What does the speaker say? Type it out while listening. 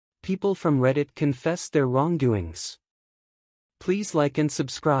people from Reddit confess their wrongdoings. Please like and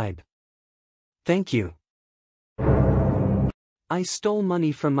subscribe. Thank you. I stole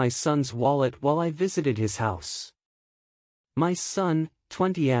money from my son's wallet while I visited his house. My son,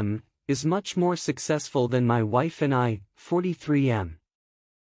 20M, is much more successful than my wife and I, 43M.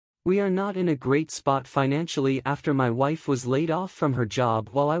 We are not in a great spot financially after my wife was laid off from her job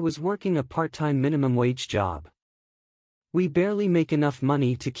while I was working a part-time minimum wage job. We barely make enough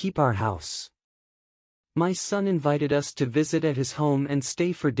money to keep our house. My son invited us to visit at his home and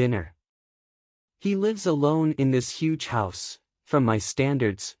stay for dinner. He lives alone in this huge house, from my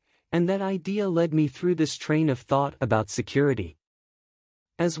standards, and that idea led me through this train of thought about security,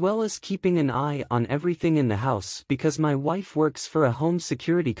 as well as keeping an eye on everything in the house because my wife works for a home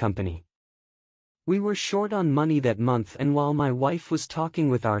security company. We were short on money that month, and while my wife was talking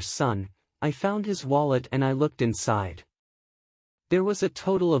with our son, I found his wallet and I looked inside. There was a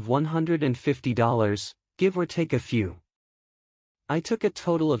total of $150, give or take a few. I took a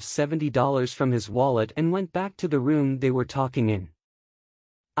total of $70 from his wallet and went back to the room they were talking in.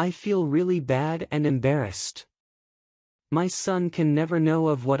 I feel really bad and embarrassed. My son can never know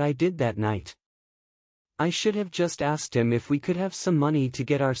of what I did that night. I should have just asked him if we could have some money to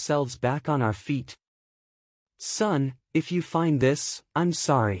get ourselves back on our feet. Son, if you find this, I'm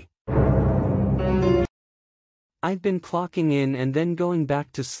sorry. I've been clocking in and then going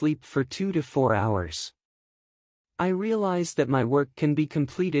back to sleep for 2 to 4 hours. I realize that my work can be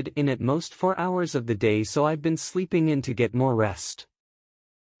completed in at most 4 hours of the day, so I've been sleeping in to get more rest.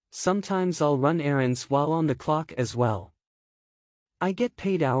 Sometimes I'll run errands while on the clock as well. I get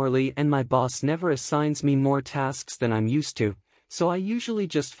paid hourly and my boss never assigns me more tasks than I'm used to, so I usually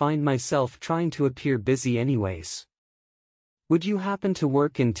just find myself trying to appear busy anyways. Would you happen to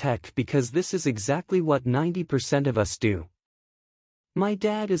work in tech, because this is exactly what 90% of us do? My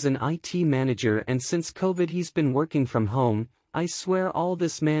dad is an IT manager, and since COVID he's been working from home. I swear all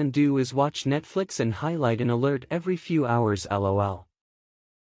this man do is watch Netflix and highlight an alert every few hours, lol.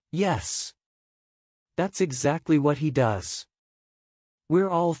 Yes. That's exactly what he does. We're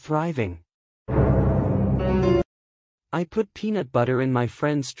all thriving. I put peanut butter in my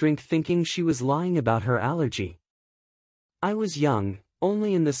friend's drink thinking she was lying about her allergy. I was young,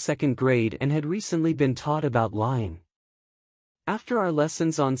 only in the 2nd grade, and had recently been taught about lying. After our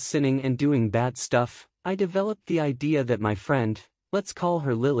lessons on sinning and doing bad stuff, I developed the idea that my friend, let's call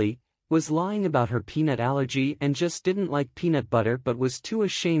her Lily, was lying about her peanut allergy and just didn't like peanut butter but was too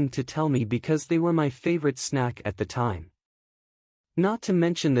ashamed to tell me because they were my favorite snack at the time. Not to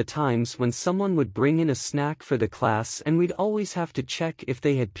mention the times when someone would bring in a snack for the class and we'd always have to check if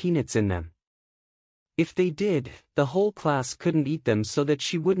they had peanuts in them. If they did, the whole class couldn't eat them so that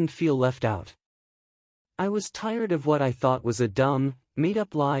she wouldn't feel left out. I was tired of what I thought was a dumb,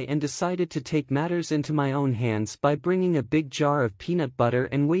 made-up lie and decided to take matters into my own hands by bringing a big jar of peanut butter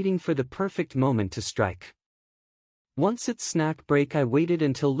and waiting for the perfect moment to strike. Once at snack break I waited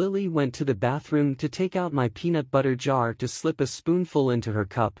until Lily went to the bathroom to take out my peanut butter jar to slip a spoonful into her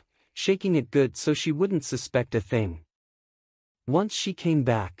cup, shaking it good so she wouldn't suspect a thing. Once she came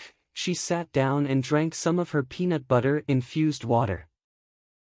back, she sat down and drank some of her peanut butter-infused water.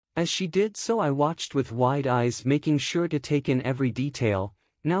 As she did so I watched with wide eyes, making sure to take in every detail,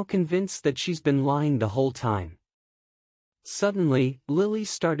 now convinced that she's been lying the whole time. Suddenly, Lily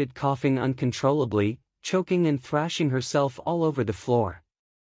started coughing uncontrollably, choking and thrashing herself all over the floor.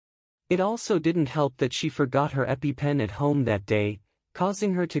 It also didn't help that she forgot her EpiPen at home that day,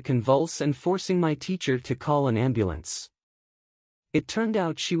 causing her to convulse and forcing my teacher to call an ambulance. It turned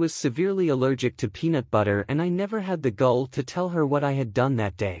out she was severely allergic to peanut butter, and I never had the gall to tell her what I had done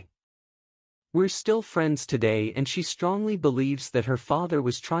that day. We're still friends today, and she strongly believes that her father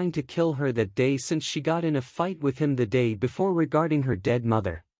was trying to kill her that day since she got in a fight with him the day before regarding her dead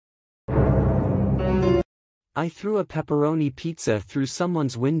mother. I threw a pepperoni pizza through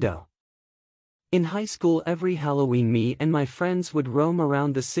someone's window. In high school every Halloween me and my friends would roam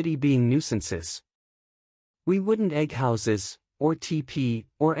around the city being nuisances. We wouldn't egg houses, or TP,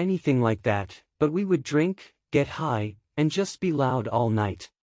 or anything like that, but we would drink, get high, and just be loud all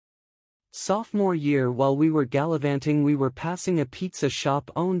night. Sophomore year while we were gallivanting we were passing a pizza shop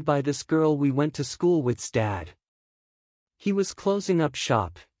owned by this girl we went to school with's dad. He was closing up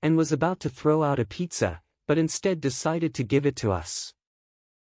shop, and was about to throw out a pizza, but instead decided to give it to us.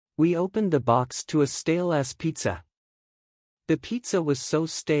 We opened the box to a stale-ass pizza. The pizza was so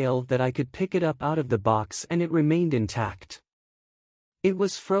stale that I could pick it up out of the box and it remained intact. It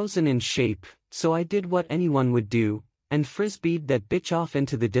was frozen in shape, so I did what anyone would do, and frisbeed that bitch off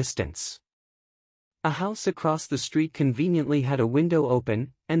into the distance. A house across the street conveniently had a window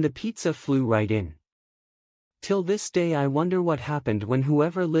open, and the pizza flew right in. Till this day I wonder what happened when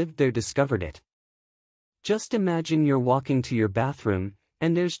whoever lived there discovered it. Just imagine you're walking to your bathroom,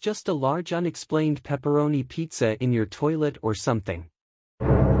 and there's just a large unexplained pepperoni pizza in your toilet or something.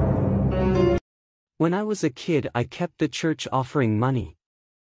 When I was a kid I kept the church offering money.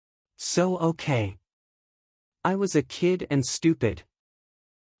 So okay. I was a kid and stupid.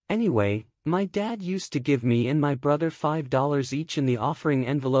 Anyway, my dad used to give me and my brother $5 each in the offering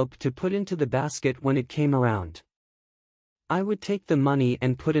envelope to put into the basket when it came around. I would take the money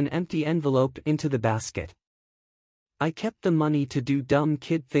and put an empty envelope into the basket. I kept the money to do dumb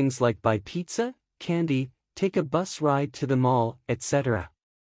kid things like buy pizza, candy, take a bus ride to the mall, etc.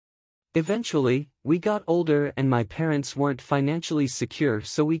 Eventually, we got older and my parents weren't financially secure,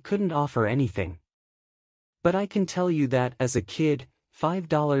 so we couldn't offer anything. But I can tell you that as a kid,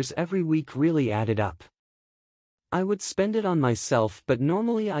 $5 every week really added up. I would spend it on myself, but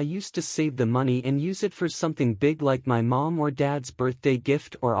normally I used to save the money and use it for something big like my mom or dad's birthday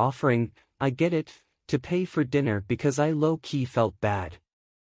gift or offering, I get it, to pay for dinner, because I low-key felt bad.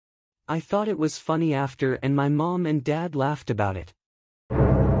 I thought it was funny after, and my mom and dad laughed about it.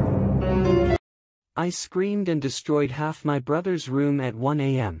 I screamed and destroyed half my brother's room at 1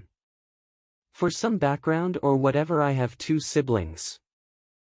 a.m. For some background or whatever, I have 2 siblings.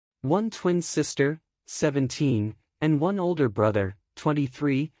 One twin sister, 17, and one older brother,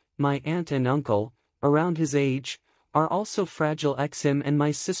 23. My aunt and uncle, around his age, are also fragile. Him and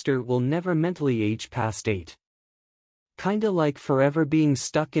my sister will never mentally age past 8. Kinda like forever being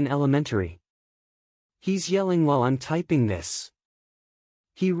stuck in elementary. He's yelling while I'm typing this.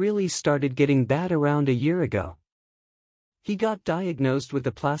 He really started getting bad around a year ago. He got diagnosed with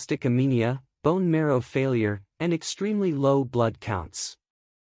aplastic anemia, bone marrow failure, and extremely low blood counts.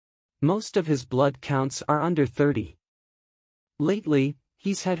 Most of his blood counts are under 30. Lately,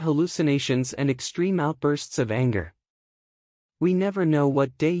 he's had hallucinations and extreme outbursts of anger. We never know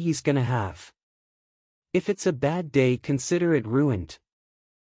what day he's gonna have. If it's a bad day, consider it ruined.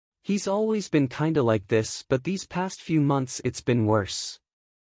 He's always been kinda like this, but these past few months it's been worse.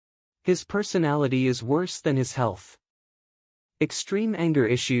 His personality is worse than his health. Extreme anger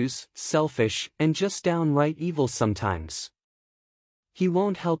issues, selfish, and just downright evil sometimes. He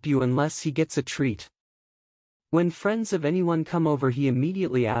won't help you unless he gets a treat. When friends of anyone come over, he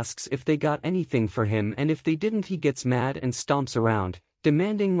immediately asks if they got anything for him, and if they didn't he gets mad and stomps around,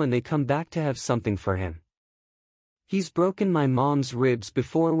 demanding when they come back to have something for him. He's broken my mom's ribs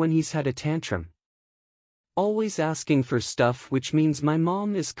before when he's had a tantrum. Always asking for stuff, which means my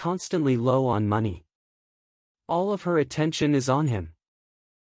mom is constantly low on money. All of her attention is on him.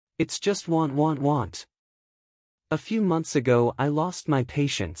 It's just want. A few months ago I lost my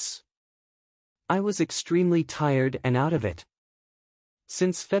patience. I was extremely tired and out of it.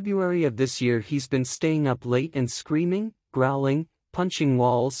 Since February of this year he's been staying up late and screaming, growling, punching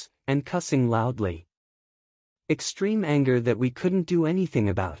walls, and cussing loudly. Extreme anger that we couldn't do anything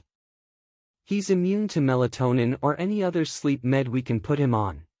about. He's immune to melatonin or any other sleep med we can put him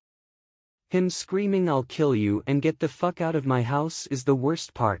on. Him screaming "I'll kill you and get the fuck out of my house" is the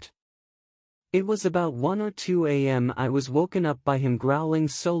worst part. It was about 1 or 2 a.m. I was woken up by him growling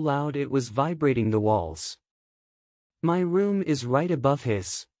so loud it was vibrating the walls. My room is right above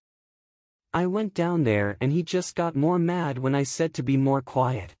his. I went down there and he just got more mad when I said to be more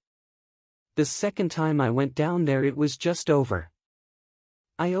quiet. The second time I went down there it was just over.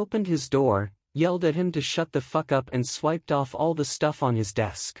 I opened his door, yelled at him to shut the fuck up, and swiped off all the stuff on his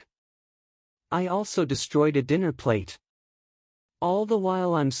desk. I also destroyed a dinner plate. All the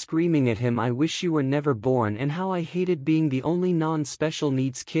while I'm screaming at him "I wish you were never born" and how I hated being the only non-special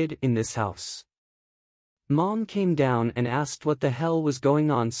needs kid in this house. Mom came down and asked what the hell was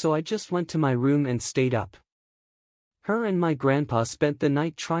going on, so I just went to my room and stayed up. Her and my grandpa spent the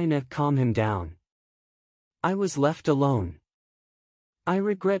night trying to calm him down. I was left alone. I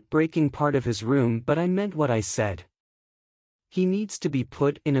regret breaking part of his room, but I meant what I said. He needs to be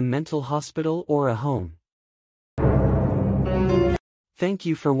put in a mental hospital or a home. Thank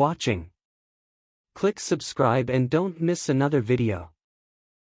you for watching. Click subscribe and don't miss another video.